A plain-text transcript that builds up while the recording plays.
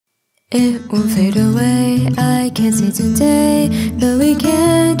It won't fade away, I can't say today, but we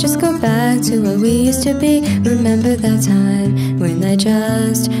can't just go back to what we used to be. Remember that time when I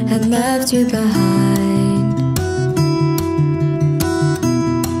just had left you behind.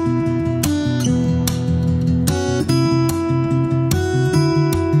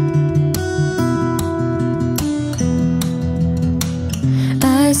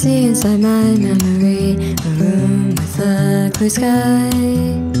 I see inside my memory a room with a clear sky.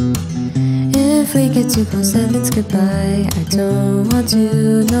 If we get too close, then it's goodbye. I don't want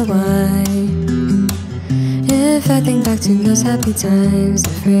to know why. If I think back to those happy times, the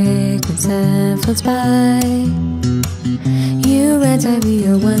fragrance that floats by. You and I, we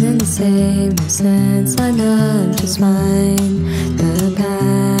are one and the same. No sense line up just fine. The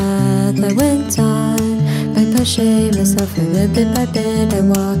path I went on, by pushing myself further bit by bit, I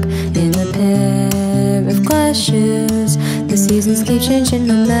walk in a pair of glass shoes. The seasons keep changing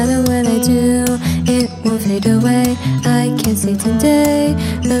no matter what I do. It won't fade away, I can't say today,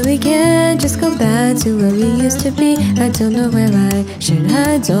 but we can't just go back to where we used to be. I don't know where I should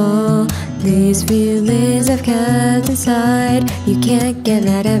hide all these feelings I've kept inside. You can't get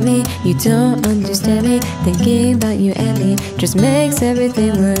mad at me, you don't understand me. Thinking about you and me just makes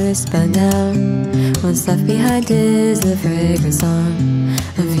everything worse. But now, what's left behind is the fragrant song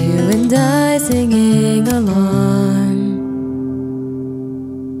of you and I singing along.